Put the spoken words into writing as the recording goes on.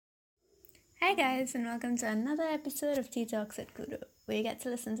Hi, guys, and welcome to another episode of Tea Talks at Kudo, where you get to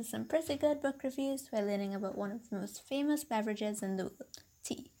listen to some pretty good book reviews while learning about one of the most famous beverages in the world,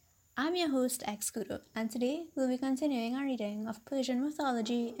 tea. I'm your host, X Kudo, and today we'll be continuing our reading of Persian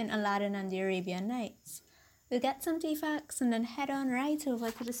mythology in Aladdin and the Arabian Nights. We'll get some tea facts and then head on right over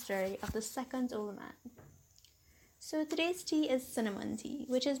to the story of the second old man. So today's tea is cinnamon tea,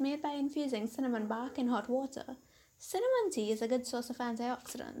 which is made by infusing cinnamon bark in hot water. Cinnamon tea is a good source of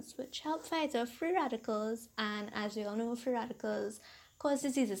antioxidants, which help fight off free radicals, and as we all know, free radicals cause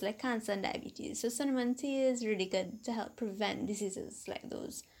diseases like cancer and diabetes. So cinnamon tea is really good to help prevent diseases like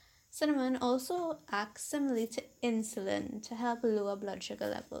those. Cinnamon also acts similarly to insulin to help lower blood sugar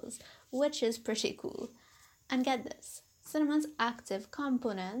levels, which is pretty cool. And get this, cinnamon's active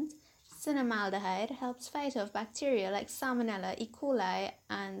component, cinnamaldehyde, helps fight off bacteria like Salmonella, E. coli,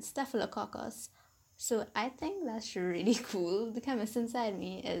 and Staphylococcus. So I think that's really cool. The chemist inside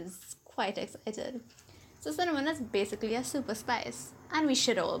me is quite excited. So cinnamon is basically a super spice, and we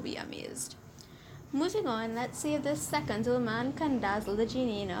should all be amazed. Moving on, let's see if this second old man can dazzle the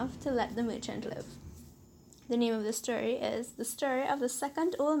genie enough to let the merchant live. The name of the story is The Story of the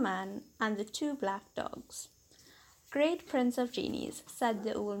Second Old Man and the Two Black Dogs. "Great Prince of Genies," said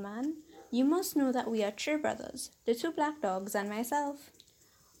the old man, "you must know that we are true brothers, the two black dogs and myself.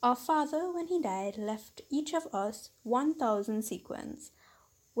 Our father, when he died, left each of us 1,000 sequins.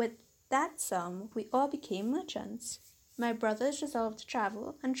 With that sum, we all became merchants. My brothers resolved to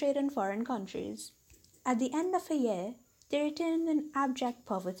travel and trade in foreign countries. At the end of a year, they returned in abject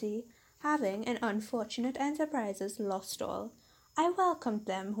poverty, having, in unfortunate enterprises, lost all. I welcomed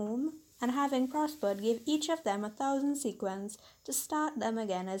them home, and having prospered, gave each of them 1,000 sequins to start them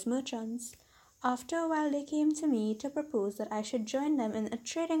again as merchants. After a while they came to me to propose that I should join them in a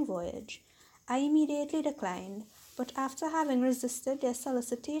trading voyage. I immediately declined, but after having resisted their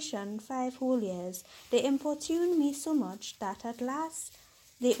solicitation 5 whole years, they importuned me so much that at last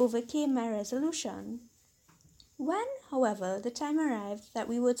they overcame my resolution. When, however, the time arrived that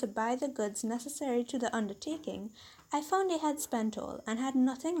we were to buy the goods necessary to the undertaking, I found they had spent all, and had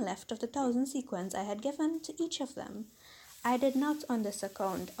nothing left of the 1,000 sequins I had given to each of them. I did not on this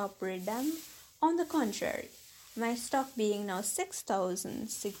account upbraid them. On the contrary, my stock being now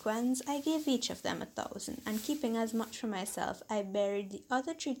 6,000 sequins, I gave each of them 1,000, and keeping as much for myself, I buried the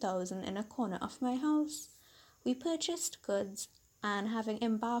other 3,000 in a corner of my house. We purchased goods, and having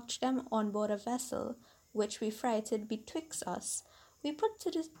embarked them on board a vessel, which we freighted betwixt us, we put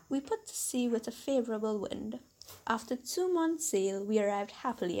to sea with a favourable wind. After 2 months' sail, we arrived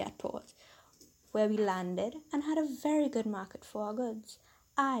happily at port, where we landed, and had a very good market for our goods.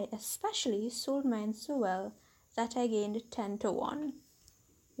 I, especially, sold mine so well that I gained 10 to 1.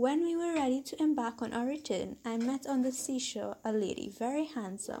 When we were ready to embark on our return, I met on the seashore a lady, very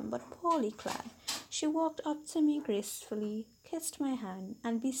handsome but poorly clad. She walked up to me gracefully, kissed my hand,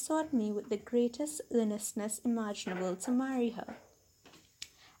 and besought me with the greatest earnestness imaginable to marry her.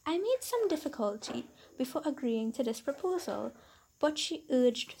 I made some difficulty before agreeing to this proposal, but she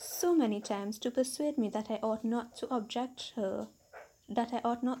urged so many times to persuade me that I ought not to object to her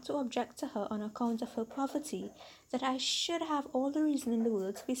on account of her poverty, that I should have all the reason in the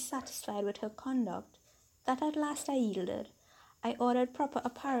world to be satisfied with her conduct, that at last I yielded. I ordered proper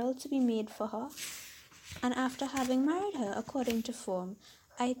apparel to be made for her, and after having married her according to form,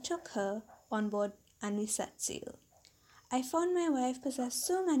 I took her on board and we set sail. I found my wife possessed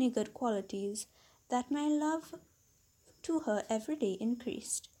so many good qualities that my love to her every day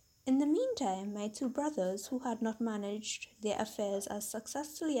increased. In the meantime, my 2 brothers, who had not managed their affairs as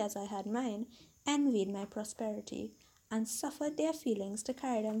successfully as I had mine, envied my prosperity, and suffered their feelings to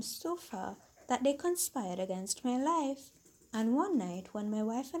carry them so far that they conspired against my life, and one night, when my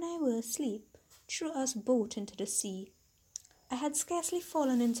wife and I were asleep, threw us both into the sea. I had scarcely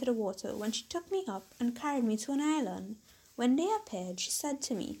fallen into the water when she took me up and carried me to an island. When they appeared, she said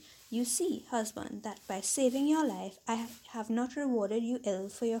to me, "You see, husband, that by saving your life I have not rewarded you ill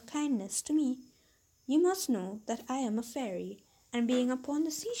for your kindness to me. You must know that I am a fairy, and being upon the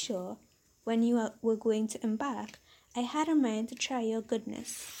seashore, when you were going to embark, I had a mind to try your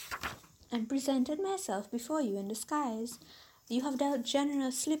goodness, and presented myself before you in disguise. You have dealt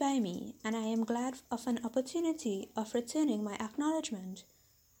generously by me, and I am glad of an opportunity of returning my acknowledgment.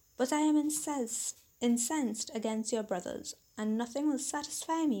 But I am incensed against your brothers, and nothing will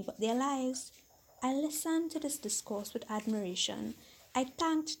satisfy me but their lives." I listened to this discourse with admiration. I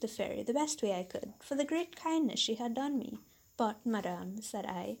thanked the fairy the best way I could for the great kindness she had done me. "But, madam," said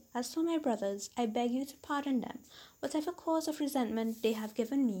I, "as for my brothers, I beg you to pardon them. Whatever cause of resentment they have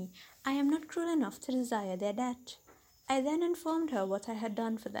given me, I am not cruel enough to desire their debt." I then informed her what I had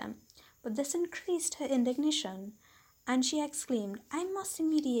done for them, but this increased her indignation, and she exclaimed, "I must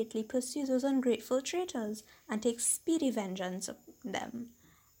immediately pursue those ungrateful traitors and take speedy vengeance on them.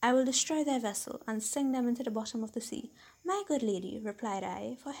 I will destroy their vessel and sink them into the bottom of the sea." "My good lady," replied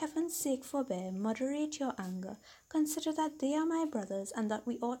I, "for heaven's sake forbear, moderate your anger. Consider that they are my brothers, and that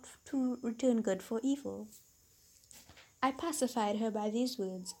we ought to return good for evil." I pacified her by these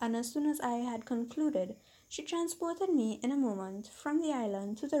words, and as soon as I had concluded, she transported me in a moment from the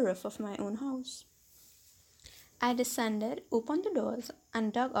island to the roof of my own house. I descended, opened the doors,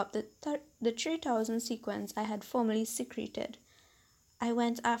 and dug up the 3,000 sequins I had formerly secreted. I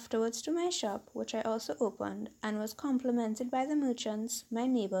went afterwards to my shop, which I also opened, and was complimented by the merchants, my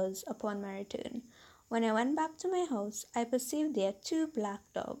neighbours, upon my return. When I went back to my house, I perceived there 2 black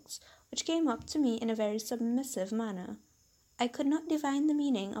dogs, which came up to me in a very submissive manner. I could not divine the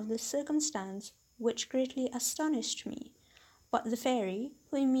meaning of this circumstance, which greatly astonished me. But the fairy,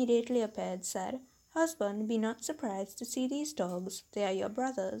 who immediately appeared, said, "Husband, be not surprised to see these dogs, they are your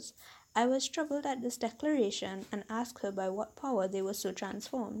brothers." I was troubled at this declaration, and asked her by what power they were so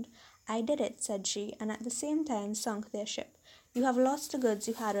transformed. "I did it," said she, "and at the same time sunk their ship. You have lost the goods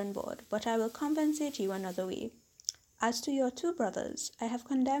you had on board, but I will compensate you another way. As to your 2 brothers, I have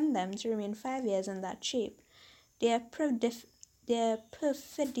condemned them to remain 5 years in that shape. Their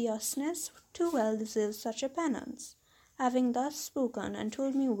perfidiousness too well deserves such a penance." Having thus spoken and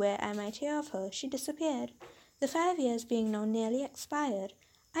told me where I might hear of her, she disappeared. The 5 years being now nearly expired,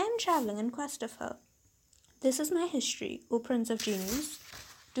 I am travelling in quest of her. This is my history, O Prince of Genies.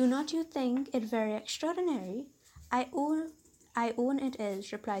 Do not you think it very extraordinary? I own it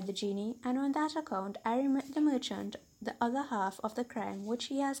is," replied the genie, "and on that account I remit the merchant the other half of the crime which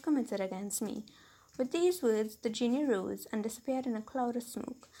he has committed against me." With these words the genie rose and disappeared in a cloud of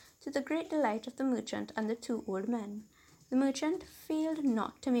smoke, to the great delight of the merchant and the 2 old men. The merchant failed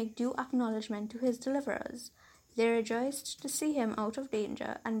not to make due acknowledgment to his deliverers. They rejoiced to see him out of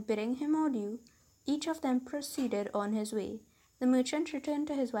danger, and bidding him adieu, each of them proceeded on his way. The merchant returned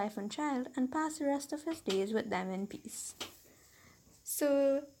to his wife and child, and passed the rest of his days with them in peace.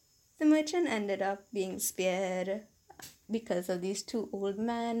 So the merchant ended up being spared because of these 2 old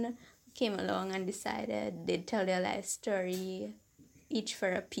men who came along and decided they'd tell their life story, each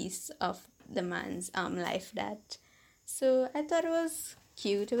for a piece of the man's life debt. So I thought it was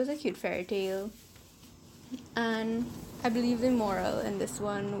cute. It was a cute fairy tale. And I believe the moral in this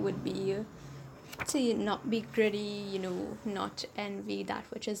one would be to not be greedy, not envy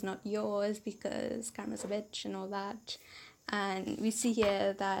that which is not yours, because karma's a bitch and all that. And we see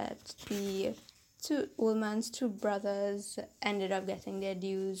here that the 2 old man's 2 brothers ended up getting their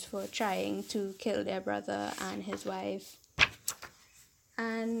dues for trying to kill their brother and his wife.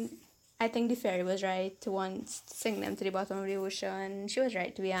 And I think the fairy was right to want to sink them to the bottom of the ocean. She was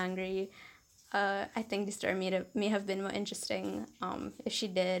right to be angry. I think the story may have been more interesting if she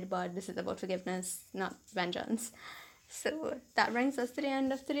did, but this is about forgiveness, not vengeance. So that brings us to the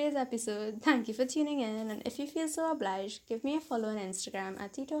end of today's episode. Thank you for tuning in, and if you feel so obliged, give me a follow on Instagram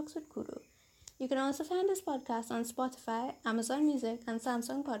at Talks with Kuro. You can also find this podcast on Spotify, Amazon Music, and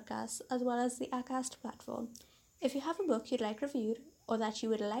Samsung Podcasts, as well as the Acast platform. If you have a book you'd like reviewed, or that you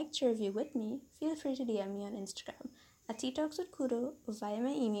would like to review with me, feel free to DM me on Instagram at Talks with Kuro or via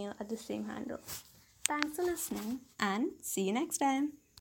my email at the same handle. Thanks for listening, and see you next time.